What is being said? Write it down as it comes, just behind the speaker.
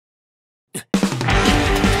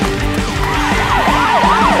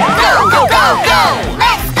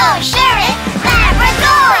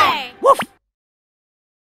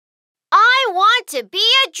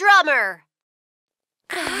drummer.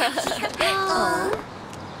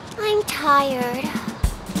 I'm tired.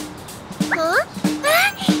 Huh?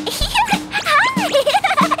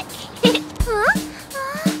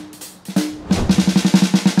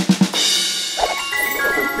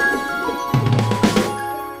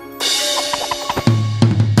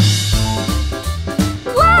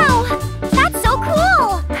 Wow! That's so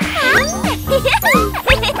cool!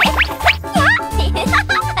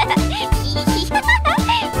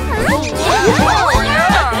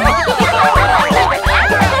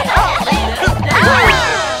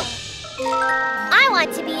 I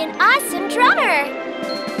want to be an awesome drummer!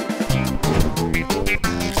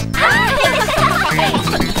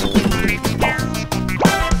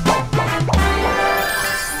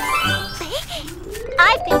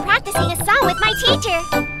 I've been practicing a song with my teacher.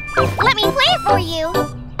 Let me play it for you.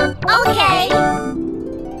 Okay.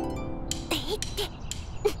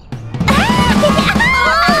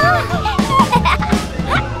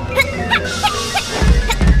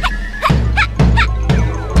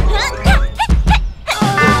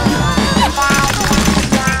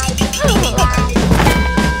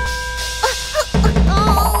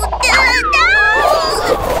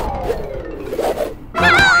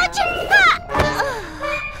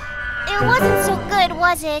 It wasn't so good,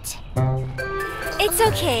 was it? It's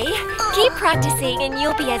okay. Keep practicing and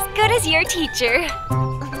you'll be as good as your teacher.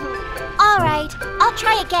 All right, I'll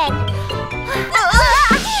try again.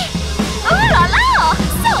 Oh la la!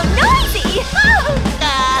 So noisy!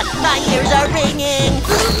 My ears are ringing.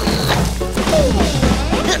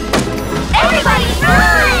 Everybody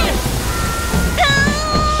run!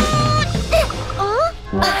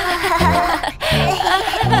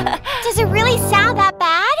 Does it really sound that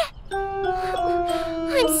bad?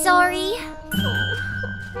 I'm sorry.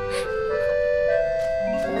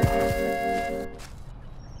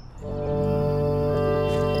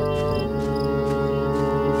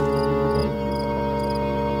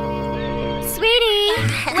 Sweetie,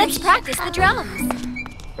 let's practice the drums.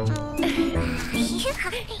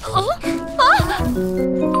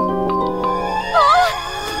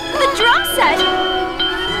 The drum set!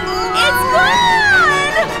 It's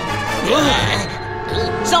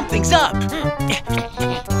gone! Something's up!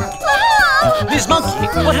 Ms. Monkey,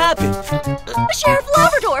 what happened? Sheriff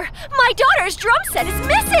Labrador, my daughter's drum set is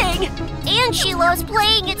missing! And she loves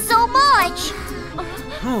playing it so much.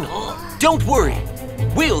 Don't worry.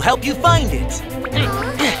 We'll help you find it.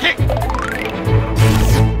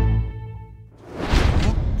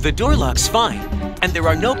 The door lock's fine, and there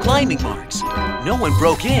are no climbing marks. No one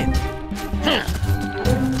broke in.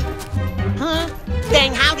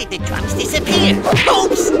 Then how did the drums disappear?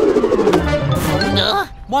 Oops!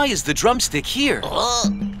 Why is the drumstick here?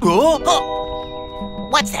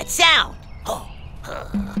 What's that sound?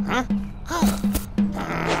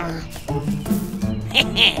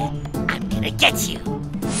 I'm gonna get you.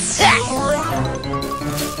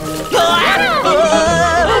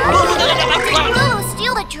 Lulu,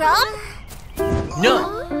 steal the drum?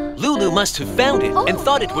 No. Lulu must have found it and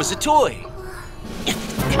thought it was a toy.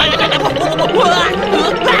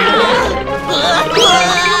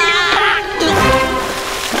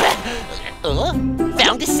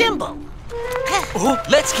 Found a symbol. Oh,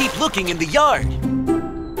 let's keep looking in the yard.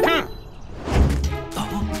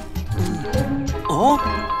 Oh,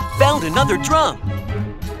 found another drum.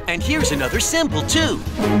 And here's another symbol, too.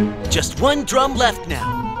 Just one drum left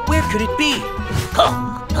now. Where could it be?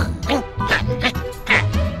 Huh?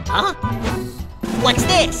 What's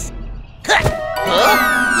this?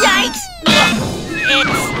 Yikes!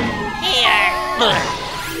 It's here.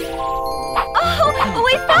 Oh,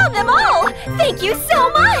 we found them all! Thank you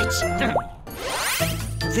so much!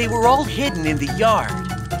 They were all hidden in the yard.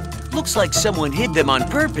 Looks like someone hid them on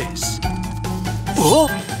purpose. Oh!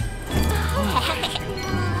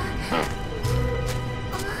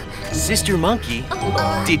 Sister Monkey,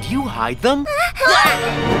 did you hide them?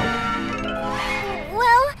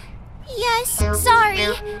 Well, yes,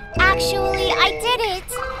 sorry. Actually, I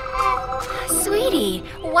didn't. Sweetie,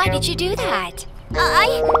 why did you do that?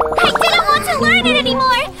 I didn't want to learn it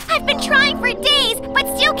anymore. I've been trying for days, but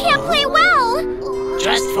still can't play well.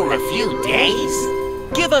 Just for a few days?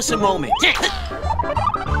 Give us a moment.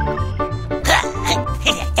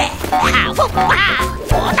 Wow!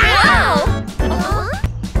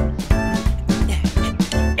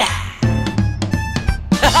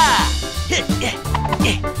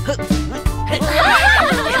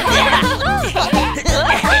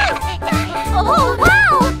 Oh,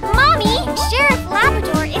 wow! Mommy, Sheriff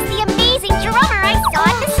Labrador is the amazing drummer I saw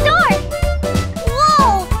at the store.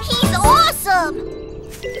 Whoa, he's awesome!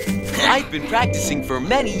 I've been practicing for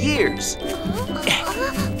many years.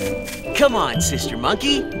 Come on, Sister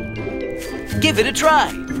Monkey. Give it a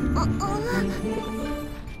try.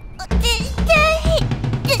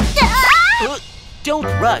 Don't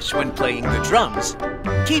rush when playing the drums.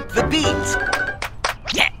 Keep the beat.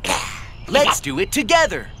 Let's do it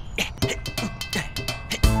together.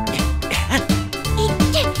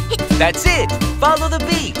 That's it. Follow the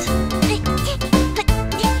beat.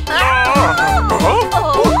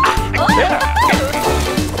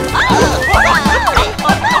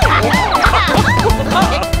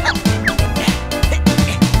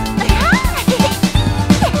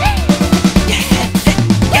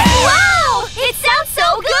 Wow! It sounds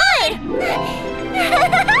so good!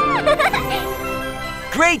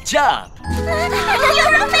 Great job.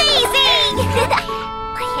 You're amazing!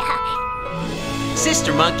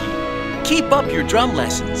 Sister Monkey, keep up your drum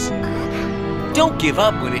lessons. Don't give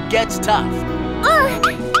up when it gets tough.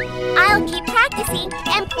 I'll keep practicing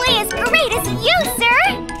and play as great as you,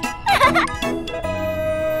 sir!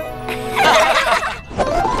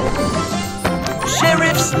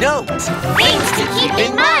 Sheriff's note. Things to keep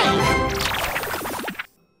in mind!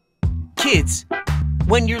 Kids,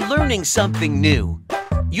 when you're learning something new,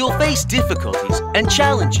 you'll face difficulties and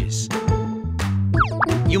challenges.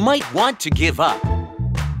 You might want to give up.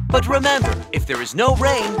 But remember, if there is no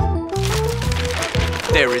rain,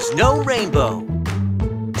 there is no rainbow.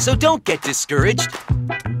 So don't get discouraged.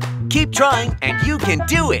 Keep trying and you can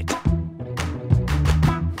do it.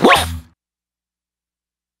 Woof!